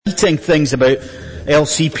exciting things about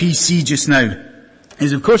LCPC just now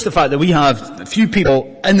is of course the fact that we have a few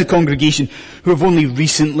people in the congregation who have only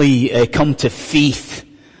recently come to faith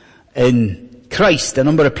in Christ. A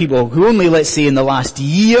number of people who only, let's say, in the last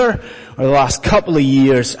year or the last couple of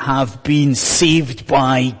years have been saved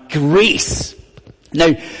by grace.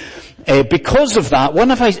 Now, because of that,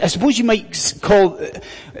 one of, I suppose you might call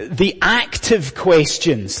the active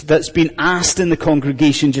questions that's been asked in the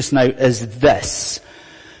congregation just now is this.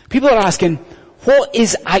 People are asking, what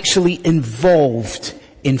is actually involved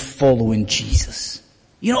in following Jesus?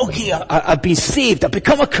 You know, okay, I've been saved, I've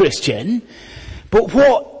become a Christian, but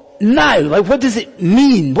what now? Like, what does it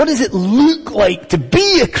mean? What does it look like to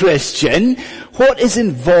be a Christian? What is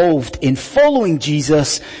involved in following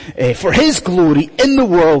Jesus for His glory in the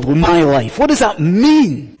world with my life? What does that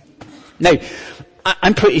mean? Now,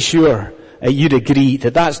 I'm pretty sure you'd agree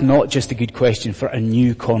that that's not just a good question for a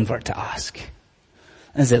new convert to ask.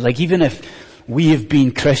 Is it? Like, even if we have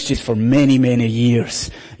been Christians for many, many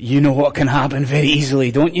years, you know what can happen very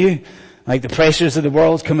easily, don't you? Like, the pressures of the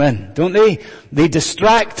world come in, don't they? They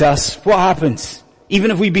distract us. What happens?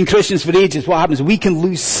 Even if we've been Christians for ages, what happens? We can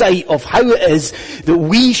lose sight of how it is that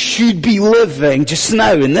we should be living just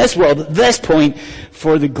now in this world, at this point,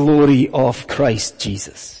 for the glory of Christ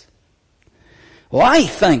Jesus. Well, I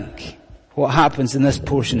think what happens in this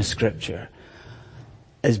portion of Scripture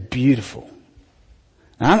is beautiful.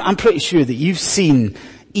 I'm pretty sure that you've seen,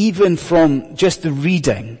 even from just the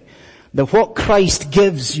reading, that what Christ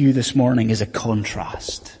gives you this morning is a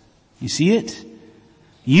contrast. You see it?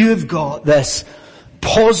 You have got this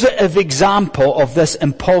positive example of this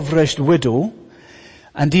impoverished widow,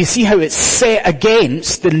 and do you see how it's set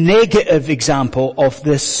against the negative example of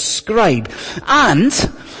this scribe? And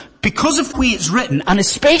because of the way it's written, and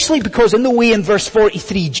especially because in the way in verse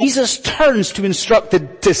 43, Jesus turns to instruct the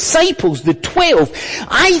disciples, the 12,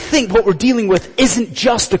 I think what we're dealing with isn't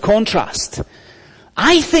just a contrast.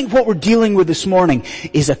 I think what we're dealing with this morning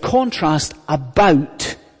is a contrast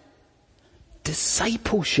about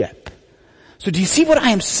discipleship. So do you see what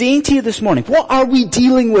I am saying to you this morning? What are we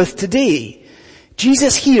dealing with today?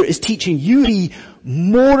 Jesus here is teaching you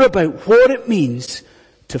more about what it means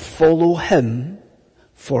to follow Him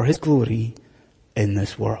for His glory in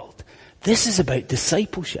this world. This is about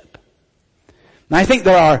discipleship. Now, I think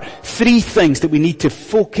there are three things that we need to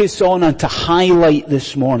focus on and to highlight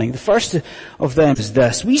this morning. The first of them is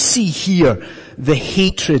this. We see here the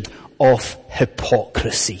hatred of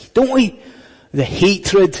hypocrisy, don't we? The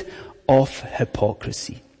hatred of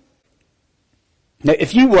hypocrisy. Now,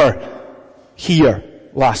 if you were here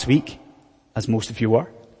last week, as most of you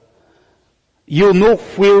were, you'll know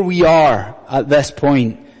where we are at this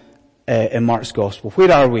point in Mark's Gospel.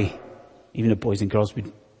 Where are we? Even the boys and girls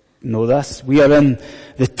would know this. We are in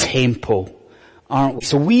the temple, aren't we?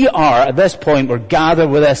 So we are, at this point, we're gathered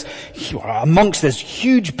with this, amongst this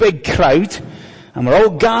huge big crowd, and we're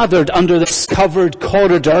all gathered under this covered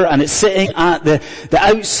corridor, and it's sitting at the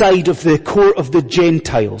outside of the court of the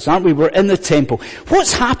Gentiles, aren't we? We're in the temple.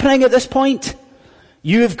 What's happening at this point?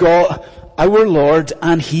 You have got our Lord,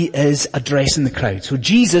 and He is addressing the crowd. So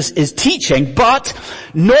Jesus is teaching, but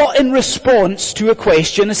not in response to a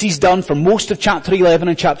question, as He's done for most of chapter 11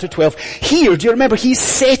 and chapter 12. Here, do you remember, He's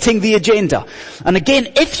setting the agenda. And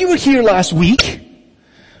again, if you were here last week,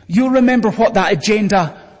 you'll remember what that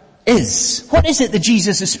agenda is. What is it that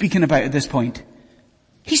Jesus is speaking about at this point?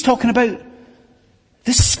 He's talking about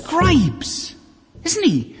the scribes, isn't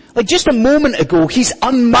He? Like just a moment ago, He's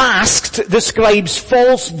unmasked the scribes'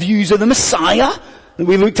 false views of the Messiah that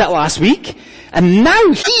we looked at last week. And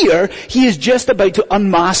now here, He is just about to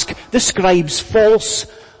unmask the scribes' false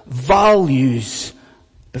values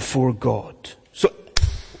before God. So,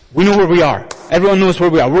 we know where we are. Everyone knows where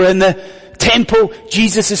we are. We're in the temple.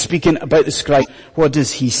 Jesus is speaking about the scribe. What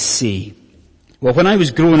does He say? Well, when I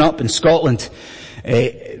was growing up in Scotland,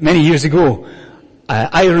 many years ago,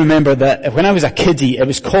 I remember that when I was a kiddie, it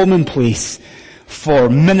was commonplace for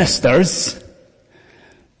ministers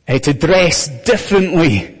to dress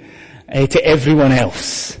differently to everyone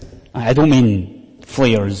else. I don't mean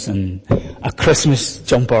flares and a Christmas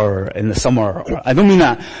jumper in the summer. I don't mean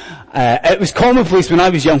that. It was commonplace when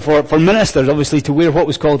I was young for ministers, obviously, to wear what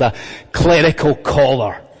was called a clerical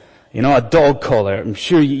collar. You know, a dog collar. I'm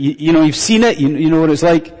sure you know, you've seen it. You know what it's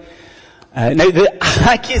like. Now, the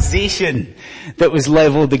accusation that was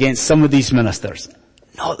levelled against some of these ministers,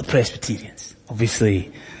 not the Presbyterians,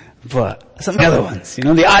 obviously, but some of the other ones, you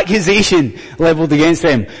know, the accusation levelled against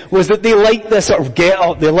them was that they liked this sort of get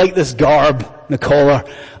up, they liked this garb, the collar,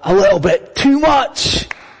 a little bit too much.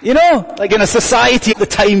 You know, like in a society at the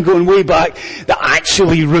time going way back that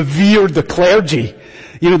actually revered the clergy.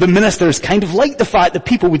 The minister is kind of like the fact that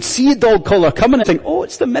people would see a dog collar coming and think, oh,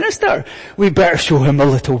 it's the minister. We better show him a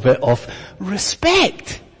little bit of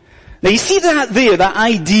respect. Now you see that there, that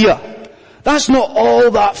idea. That's not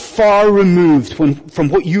all that far removed from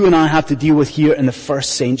what you and I have to deal with here in the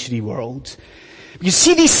first century world. You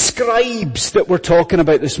see these scribes that we're talking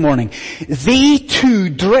about this morning. They too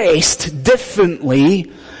dressed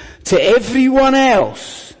differently to everyone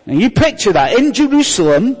else. And you picture that. In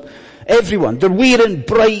Jerusalem, everyone, they're wearing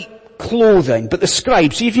bright clothing. But the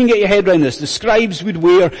scribes, see if you can get your head around this, the scribes would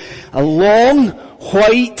wear a long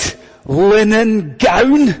white linen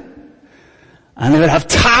gown. And they would have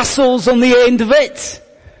tassels on the end of it.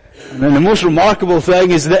 And then the most remarkable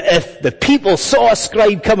thing is that if the people saw a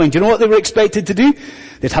scribe coming, do you know what they were expected to do?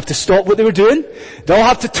 They'd have to stop what they were doing. They'd all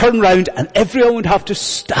have to turn round and everyone would have to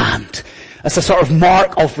stand as a sort of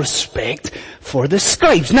mark of respect for the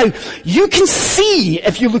scribes. Now, you can see,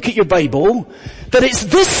 if you look at your Bible, that it's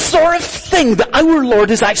this sort of thing that our Lord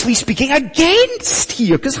is actually speaking against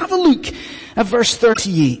here. Because have a look at verse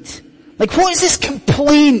 38. Like, what is this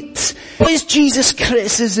complaint? What is Jesus'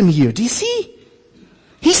 criticism here? Do you see?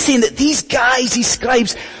 He's saying that these guys, these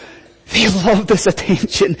scribes, they love this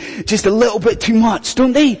attention just a little bit too much,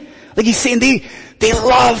 don't they? Like he's saying they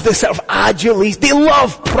love this sort of adulation. They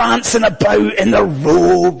love prancing about in their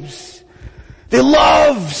robes. They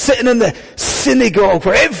love sitting in the synagogue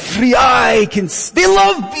where every eye can see. They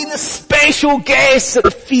love being the special guests at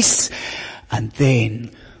the feasts. And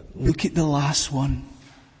then, look at the last one.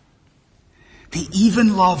 They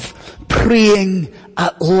even love praying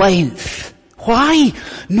at length. Why?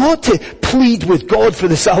 Not to plead with God for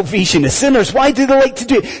the salvation of sinners. Why do they like to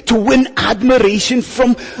do it? To win admiration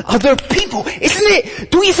from other people. Isn't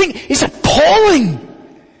it? Don't you think it's appalling?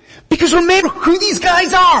 Because remember who these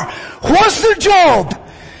guys are. What's their job?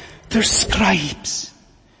 They're scribes.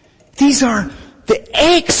 These are the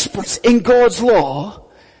experts in God's law,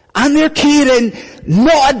 and they're caring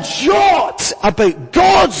not a jot about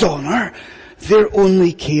God's honor. They're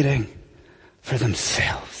only caring for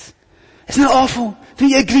themselves. Isn't it awful? Do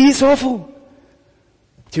you agree it's awful?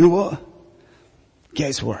 Do you know what? It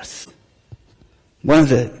gets worse. One of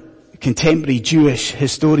the contemporary Jewish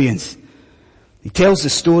historians, he tells the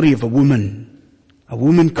story of a woman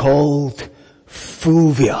called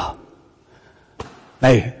Fulvia.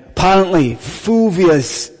 Now, apparently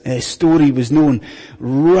Fulvia's story was known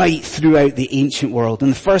right throughout the ancient world. In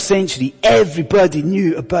the first century, everybody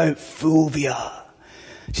knew about Fulvia.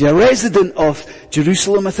 She's a resident of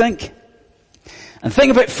Jerusalem, I think. And the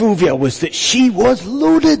thing about Fulvia was that she was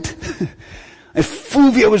loaded. And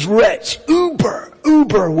Fulvia was rich,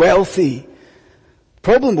 uber wealthy.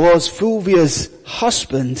 Problem was, Fulvia's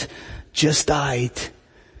husband just died.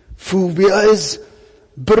 Fulvia is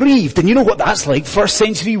bereaved. And you know what that's like, first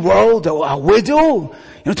century world, a widow,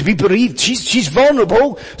 to be bereaved. She's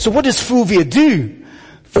vulnerable. So what does Fulvia do?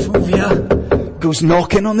 Fulvia goes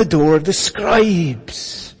knocking on the door of the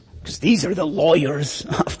scribes. Because these are the lawyers,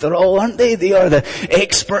 after all, aren't they? They are the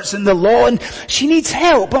experts in the law, and she needs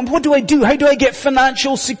help. And what do I do? How do I get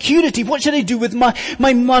financial security? What should I do with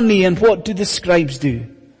my money? And what do the scribes do?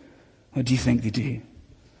 What do you think they do?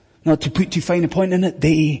 Not to put too fine a point in it,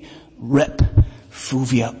 they rip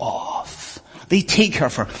Fulvia off. They take her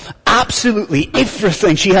for absolutely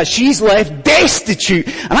everything she has. She's left destitute.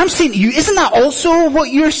 And I'm saying to you, isn't that also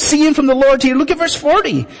what you're seeing from the Lord here? Look at verse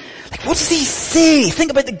 40. Like, what does he say?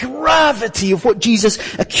 Think about the gravity of what Jesus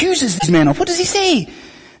accuses these men of. What does he say?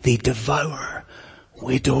 They devour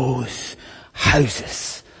widows'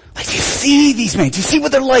 houses. Like, do you see these men? Do you see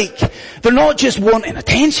what they're like? They're not just wanting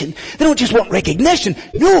attention. They don't just want recognition.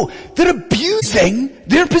 No, they're abusing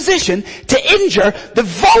their position to injure the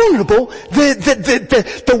vulnerable,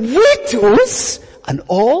 the widows, and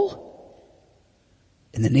all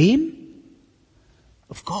in the name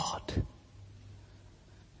of God.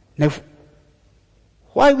 Now,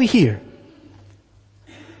 why are we here?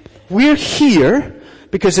 We're here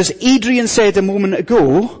because, as Adrian said a moment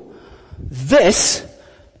ago, this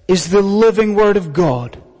is the living Word of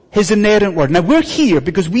God. His inerrant Word. Now we're here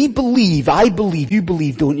because we believe, I believe, you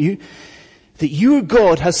believe, don't you, that your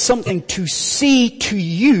God has something to say to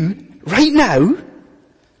you right now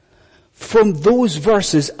from those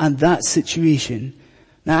verses and that situation.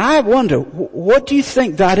 Now I wonder, what do you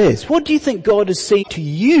think that is? What do you think God is saying to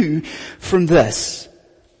you from this?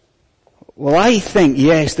 Well, I think,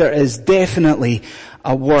 yes, there is definitely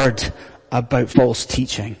a word about false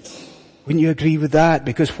teaching. Wouldn't you agree with that?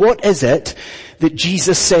 Because what is it that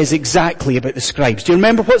Jesus says exactly about the scribes? Do you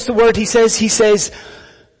remember what's the word he says? He says,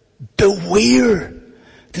 beware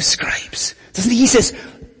the scribes. Doesn't he? He says,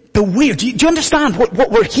 beware. Do you understand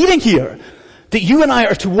what we're hearing here? that you and I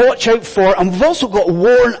are to watch out for, and we've also got to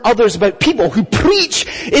warn others about people who preach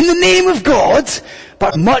in the name of God,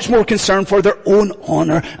 but are much more concerned for their own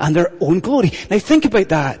honor and their own glory. Now think about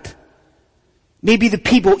that. Maybe the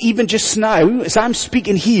people, even just now, as I'm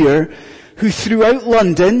speaking here, who throughout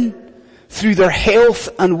London, through their health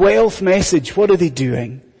and wealth message, what are they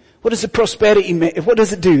doing? What does what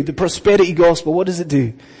does it do? The prosperity gospel, what does it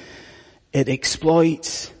do? It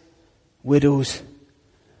exploits widows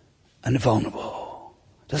and the vulnerable,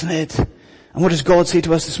 doesn't it? And what does God say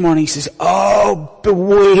to us this morning? He says, oh,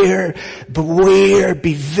 beware,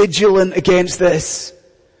 be vigilant against this.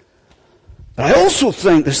 But I also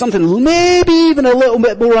think there's something maybe even a little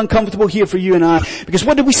bit more uncomfortable here for you and I. Because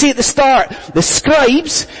what did we say at the start? The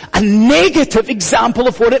scribes, a negative example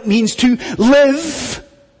of what it means to live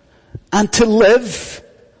and to live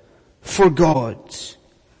for God.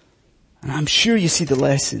 And I'm sure you see the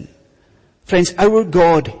lesson. Friends, our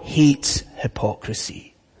God hates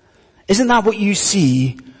hypocrisy. Isn't that what you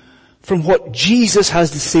see from what Jesus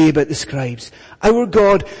has to say about the scribes? Our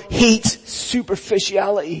God hates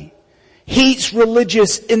superficiality, hates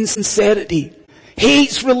religious insincerity,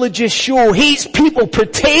 hates religious show, hates people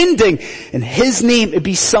pretending in His name to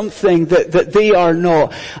be something that they are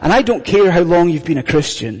not. And I don't care how long you've been a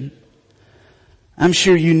Christian. I'm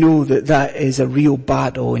sure you know that is a real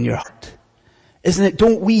battle in your heart. Isn't it?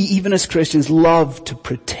 Don't we, even as Christians, love to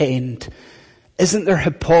pretend? Isn't there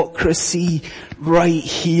hypocrisy right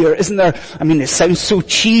here? Isn't there, it sounds so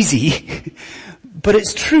cheesy, but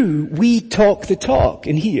it's true. We talk the talk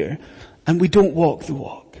in here, and we don't walk the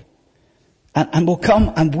walk. And we'll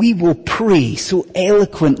come and we will pray so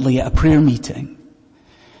eloquently at a prayer meeting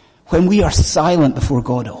when we are silent before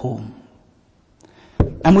God at home.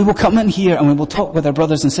 And we will come in here and we will talk with our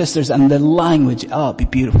brothers and sisters, and the language, it'll be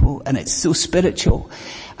beautiful and it's so spiritual.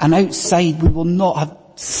 And outside we will not have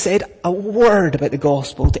said a word about the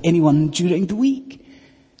gospel to anyone during the week.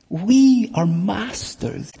 We are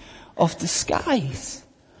masters of disguise.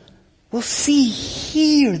 We'll see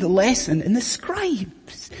here the lesson in the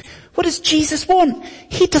scribes. What does Jesus want?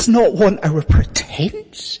 He does not want our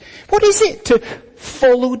pretense. What is it to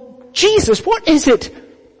follow Jesus? What is it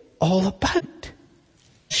all about?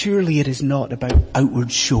 Surely it is not about outward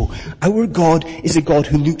show. Our God is a God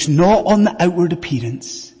who looks not on the outward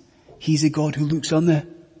appearance. He's a God who looks on the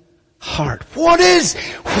heart. What is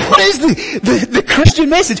the Christian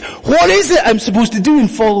message? What is it I'm supposed to do in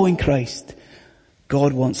following Christ?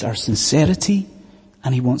 God wants our sincerity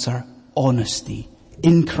and He wants our honesty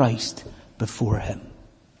in Christ before Him.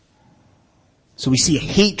 So we see a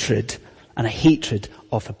hatred and a hatred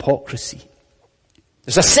of hypocrisy.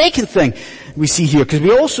 There's a second thing we see here, because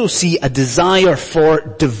we also see a desire for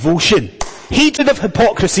devotion. Hatred of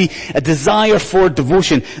hypocrisy, a desire for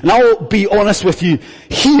devotion. And I'll be honest with you,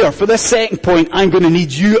 here, for this second point, I'm going to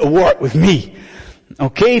need you to work with me.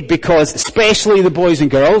 Okay? Because especially the boys and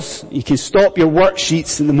girls, you can stop your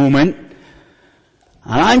worksheets in the moment.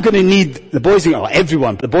 And I'm going to need the boys and girls,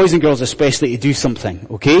 everyone, but the boys and girls especially, to do something.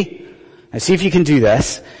 Okay? Now see if you can do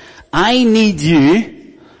this. I need you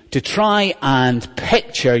to try and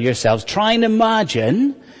picture yourselves, try and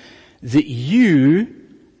imagine that you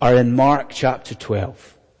are in Mark chapter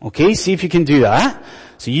 12. Okay, see if you can do that.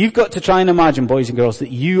 So you've got to try and imagine, boys and girls, that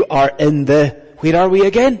you are in where are we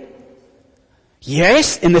again?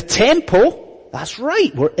 Yes, in the temple. That's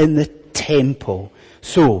right, we're in the temple.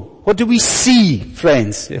 So, what do we see,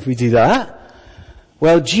 friends, if we do that?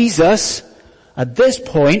 Well, Jesus, at this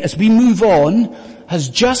point, as we move on, has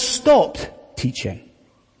just stopped teaching.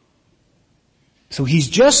 So He's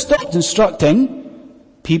just stopped instructing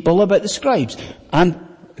people about the scribes. And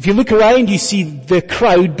if you look around, you see the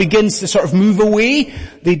crowd begins to sort of move away.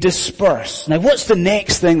 They disperse. Now what's the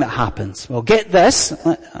next thing that happens? Well, get this.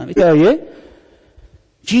 Let me tell you.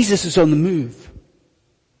 Jesus is on the move.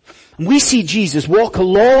 And we see Jesus walk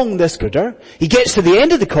along this corridor. He gets to the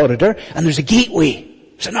end of the corridor and there's a gateway.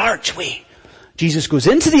 There's an archway. Jesus goes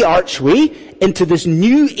into the archway, into this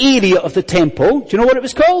new area of the temple. Do you know what it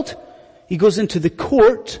was called? He goes into the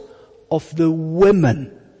court of the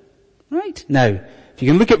women. Right? Now, if you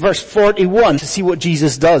can look at verse 41 to see what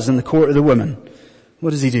Jesus does in the court of the women.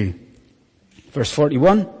 What does He do? Verse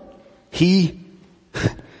 41. He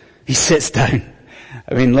sits down.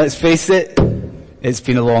 Let's face it. It's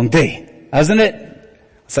been a long day, hasn't it?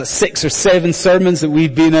 It's that 6 or 7 sermons that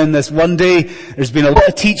we've been in this one day. There's been a lot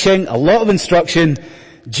of teaching, a lot of instruction.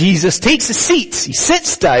 Jesus takes a seat. He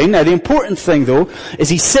sits down. Now the important thing though is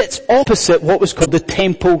He sits opposite what was called the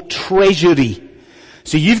temple treasury.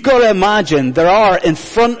 So you've got to imagine there are in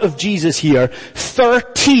front of Jesus here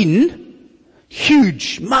 13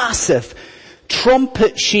 huge, massive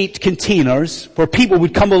trumpet-shaped containers where people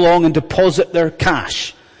would come along and deposit their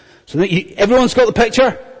cash. So everyone's got the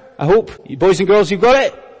picture? I hope. You boys and girls, you've got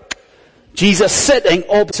it? Jesus sitting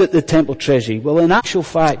opposite the temple treasury. Well, in actual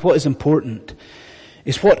fact, what is important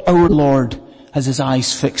is what our Lord has his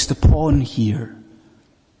eyes fixed upon here.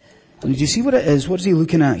 And do you see what it is? What is he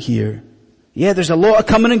looking at here? Yeah, there's a lot of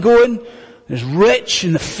coming and going. There's rich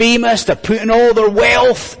and the famous. They're putting all their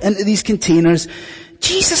wealth into these containers.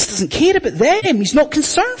 Jesus doesn't care about them. He's not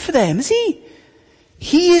concerned for them, is he?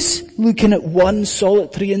 He is looking at one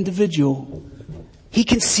solitary individual. He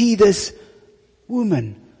can see this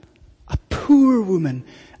woman, a poor woman,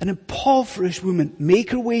 an impoverished woman, make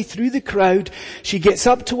her way through the crowd. She gets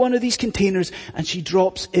up to one of these containers and she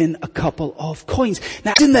drops in a couple of coins.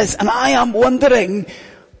 Now, in this, and I am wondering,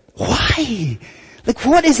 why? Like,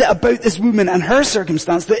 what is it about this woman and her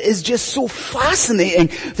circumstance that is just so fascinating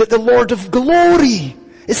that the Lord of Glory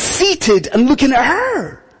is seated and looking at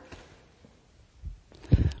her?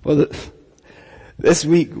 Well, this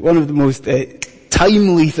week, one of the most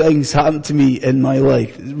timely things happened to me in my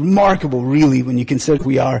life. It's remarkable, really, when you consider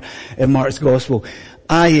we are in Mark's Gospel.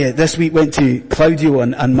 I this week went to Claudio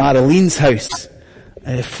and Marilene's house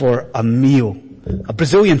for a meal, a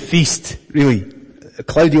Brazilian feast, really.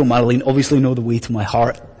 Claudio and Marilene obviously know the way to my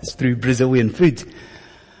heart. It's through Brazilian food.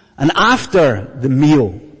 And after the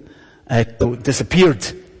meal disappeared,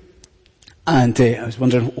 and I was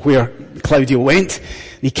wondering where Claudio went,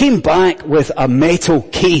 he came back with a metal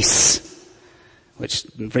case, which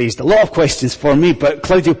raised a lot of questions for me, but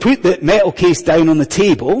Claudio put the metal case down on the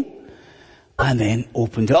table and then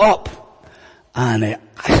opened it up. And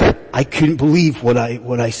I couldn't believe what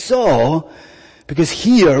I saw, because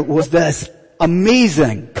here was this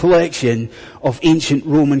amazing collection of ancient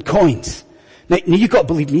Roman coins. Now you've got to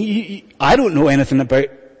believe me, I don't know anything about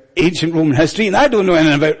ancient Roman history, and I don't know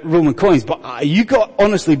anything about Roman coins, but you got to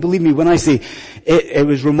honestly believe me when I say it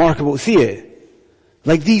was remarkable to see it.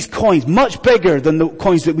 Like these coins, much bigger than the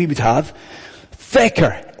coins that we would have,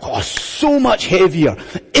 thicker, so much heavier,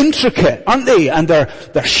 intricate, aren't they? And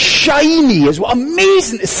they're shiny as well,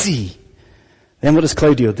 amazing to see. Then what does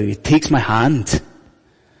Claudio do? He takes my hand,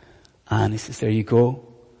 and he says, there you go,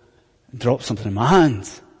 and drops something in my hand.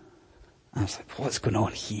 And I was like, what's going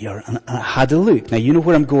on here? And I had a look. Now you know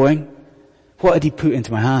where I'm going. What did he put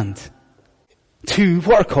into my hand? 2,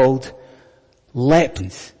 what are called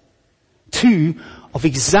leptons. 2 of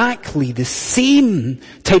exactly the same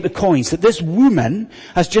type of coins that this woman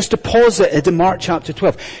has just deposited in Mark chapter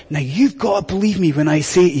 12. Now you've got to believe me when I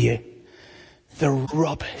say to you, they're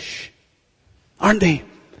rubbish. Aren't they?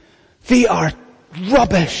 They are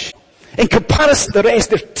rubbish. In comparison to the rest,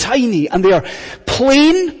 they're tiny and they are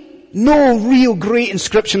plain, no real great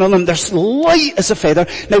inscription on them. They're light as a feather.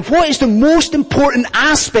 Now what is the most important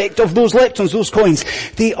aspect of those leptons, those coins?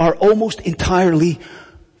 They are almost entirely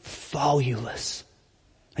valueless.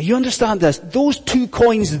 Now you understand this? Those 2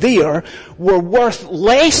 coins there were worth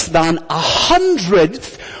less than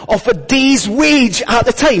 100th of a day's wage at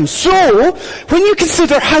the time. So, when you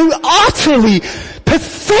consider how utterly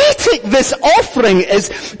pathetic this offering is,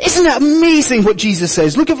 isn't it amazing what Jesus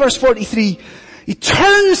says? Look at verse 43. He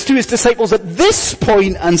turns to his disciples at this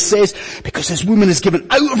point and says, because this woman is given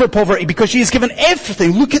out of her poverty, because she has given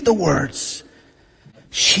everything, look at the words.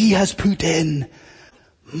 She has put in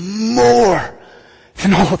more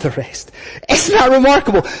than all the rest. Isn't that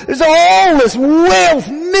remarkable? There's all this wealth,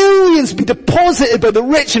 millions being deposited by the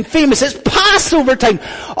rich and famous. It's Passover time.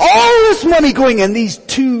 All this money going in these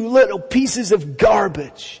 2 little pieces of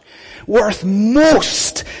garbage, worth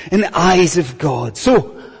most in the eyes of God.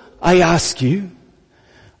 So, I ask you,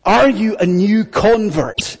 are you a new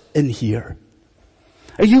convert in here?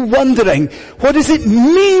 Are you wondering, what does it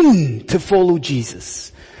mean to follow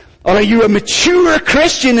Jesus? Or are you a mature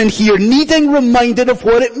Christian in here needing reminded of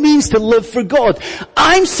what it means to live for God?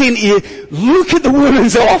 I'm saying to you, look at the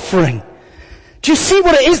woman's offering. Do you see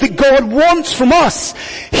what it is that God wants from us?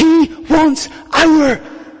 He wants our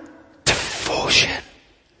devotion.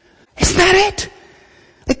 Isn't that it?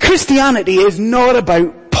 Like Christianity is not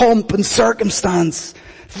about pomp and circumstance.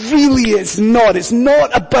 Really it's not. It's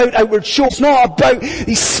not about outward show. It's not about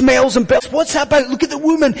these smells and bells. What's it about? Look at the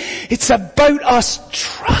woman. It's about us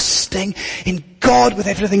trusting in God with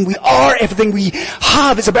everything we are, everything we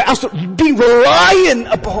have. It's about us being reliant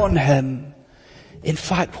upon Him. In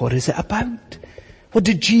fact, what is it about? What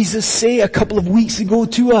did Jesus say a couple of weeks ago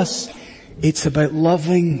to us? It's about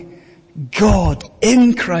loving God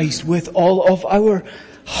in Christ with all of our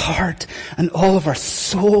heart and all of our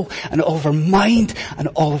soul and all of our mind and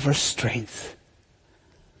all of our strength.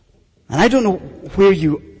 And I don't know where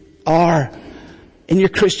you are in your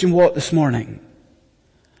Christian walk this morning.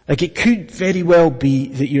 Like, it could very well be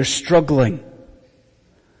that you're struggling.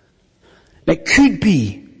 It could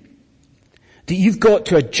be that you've got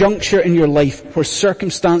to a juncture in your life where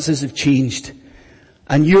circumstances have changed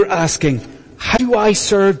and you're asking, how do I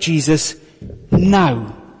serve Jesus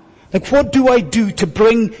now? Like, what do I do to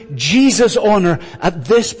bring Jesus honor at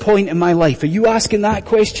this point in my life? Are you asking that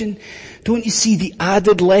question? Don't you see the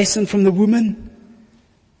added lesson from the woman?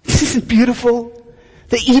 This is beautiful.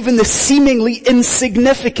 That even the seemingly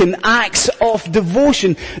insignificant acts of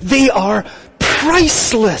devotion, they are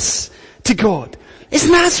priceless to God.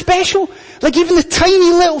 Isn't that special? Like, even the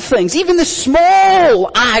tiny little things, even the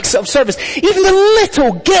small acts of service, even the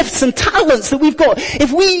little gifts and talents that we've got,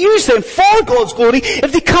 if we use them for God's glory,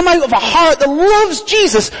 if they come out of a heart that loves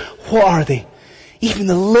Jesus, what are they? Even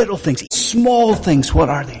the little things, small things, what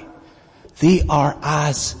are they? They are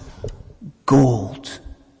as gold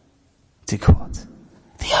to God.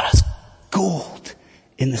 They are as gold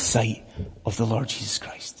in the sight of the Lord Jesus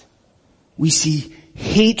Christ. We see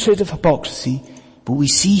hatred of hypocrisy, but we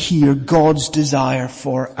see here God's desire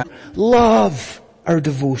for our love, our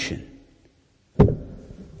devotion.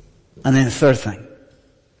 And then the third thing,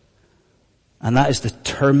 and that is the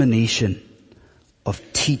termination of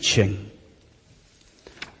teaching.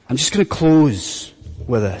 I'm just going to close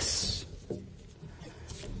with this.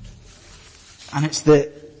 And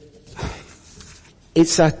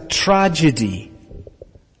it's a tragedy,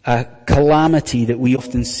 a calamity that we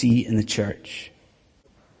often see in the church.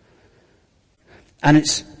 And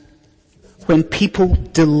it's when people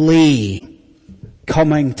delay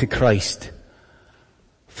coming to Christ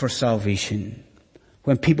for salvation.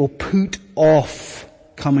 When people put off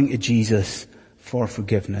coming to Jesus for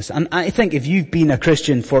forgiveness. And I think if you've been a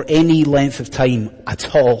Christian for any length of time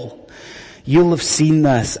at all, you'll have seen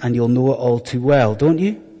this and you'll know it all too well, don't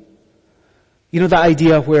you? You know that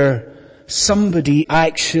idea where somebody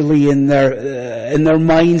actually in their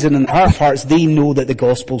minds and in their hearts, they know that the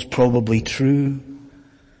gospel's probably true.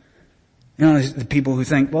 You know, the people who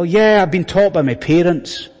think, well, yeah, I've been taught by my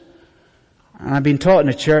parents, and I've been taught in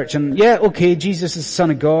the church, and yeah, okay, Jesus is the Son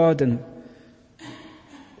of God, and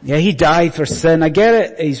yeah, He died for sin. I get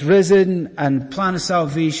it. He's risen, and plan of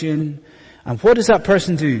salvation. And what does that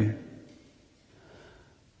person do?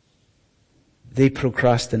 They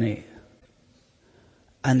procrastinate.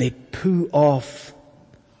 And they put off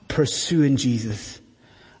pursuing Jesus.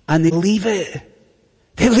 And they leave it.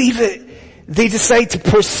 They leave it. They decide to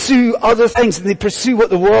pursue other things, and they pursue what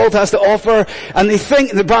the world has to offer, and they think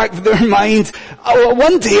in the back of their mind, oh, well,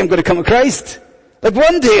 one day I'm going to come to Christ. Like,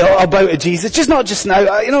 one day I'll bow to Jesus, just not just now.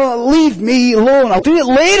 Leave me alone. I'll do it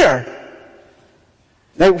later.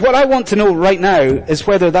 Now, what I want to know right now is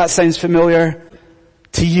whether that sounds familiar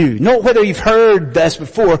to you. Not whether you've heard this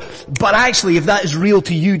before, but actually if that is real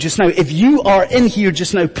to you just now. If you are in here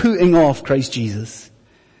just now putting off Christ Jesus.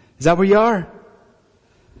 Is that where you are?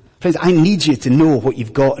 Friends, I need you to know what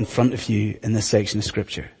you've got in front of you in this section of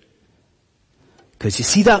Scripture. Because you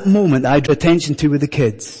see that moment that I drew attention to with the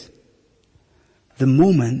kids. The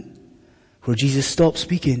moment where Jesus stops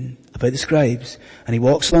speaking about the scribes and He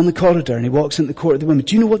walks along the corridor and He walks into the court of the women.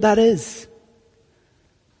 Do you know what that is?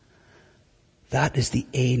 That is the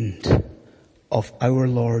end of our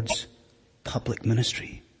Lord's public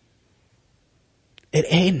ministry. It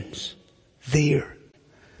ends there.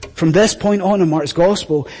 From this point on in Mark's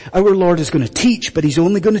Gospel, our Lord is going to teach, but He's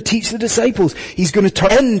only going to teach the disciples. He's going to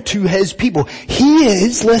turn to His people.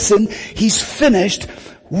 He's finished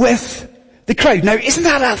with the crowd. Now, isn't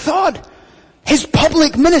that a thought? His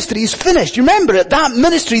public ministry is finished. You remember it? That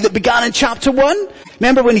ministry that began in chapter 1?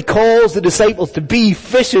 Remember when He calls the disciples to be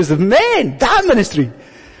fishers of men? That ministry.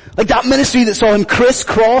 Like that ministry that saw Him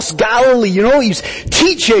crisscross Galilee, He was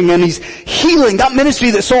teaching and He's healing. That ministry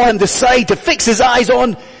that saw Him decide to fix His eyes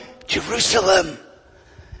on Jerusalem.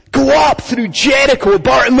 Go up through Jericho with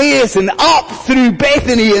Bartimaeus and up through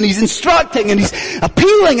Bethany, and He's instructing and He's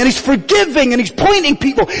appealing and He's forgiving and He's pointing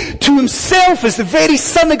people to Himself as the very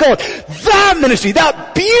Son of God. That ministry,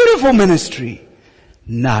 that beautiful ministry,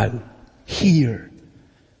 now, here,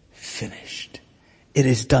 finished. It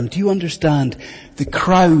is done. Do you understand? The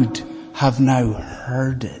crowd have now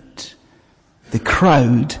heard it. The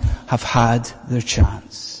crowd have had their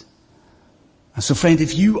chance. And so friend,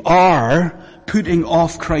 if you are putting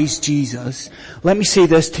off Christ Jesus, let me say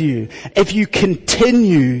this to you. If you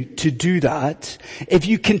continue to do that, if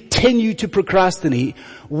you continue to procrastinate,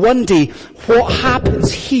 one day what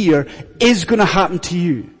happens here is going to happen to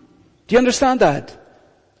you. Do you understand that?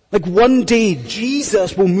 Like one day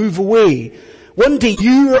Jesus will move away. One day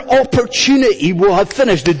your opportunity will have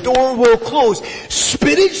finished. The door will close.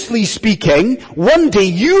 Spiritually speaking, one day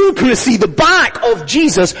you're going to see the back of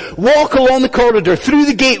Jesus walk along the corridor through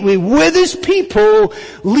the gateway with his people,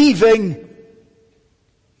 leaving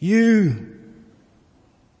you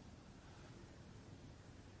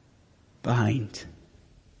behind.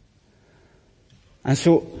 And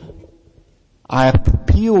so I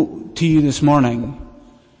appeal to you this morning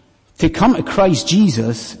to come to Christ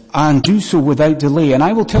Jesus and do so without delay. And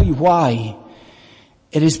I will tell you why.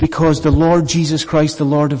 It is because the Lord Jesus Christ, the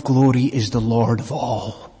Lord of glory, is the Lord of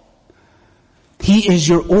all. He is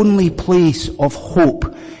your only place of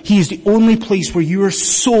hope. He is the only place where your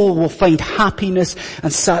soul will find happiness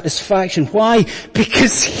and satisfaction. Why?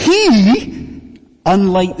 Because he,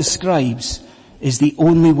 unlike the scribes, is the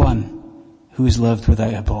only one who has lived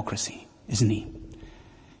without hypocrisy, isn't he?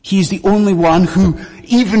 He is the only one who,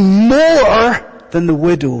 even more than the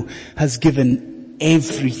widow, has given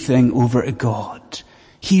everything over to God.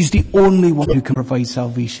 He's the only one who can provide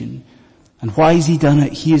salvation. And why has he done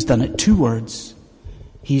it? He has done it 2 words.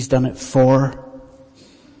 He's done it for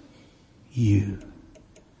you.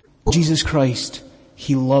 Jesus Christ,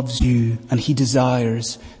 he loves you and he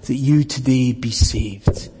desires that you today be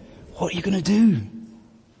saved. What are you going to do?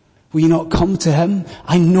 Will you not come to him?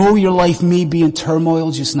 I know your life may be in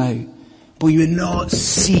turmoil just now. Will you not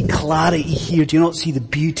see clarity here? Do you not see the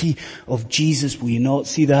beauty of Jesus? Will you not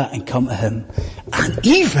see that and come to him? And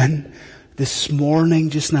even this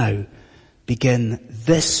morning just now, begin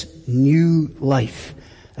this new life.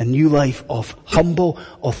 A new life of humble,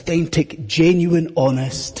 authentic, genuine,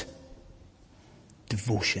 honest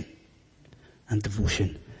devotion. And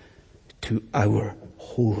devotion to our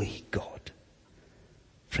holy God.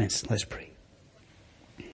 Friends, let's pray.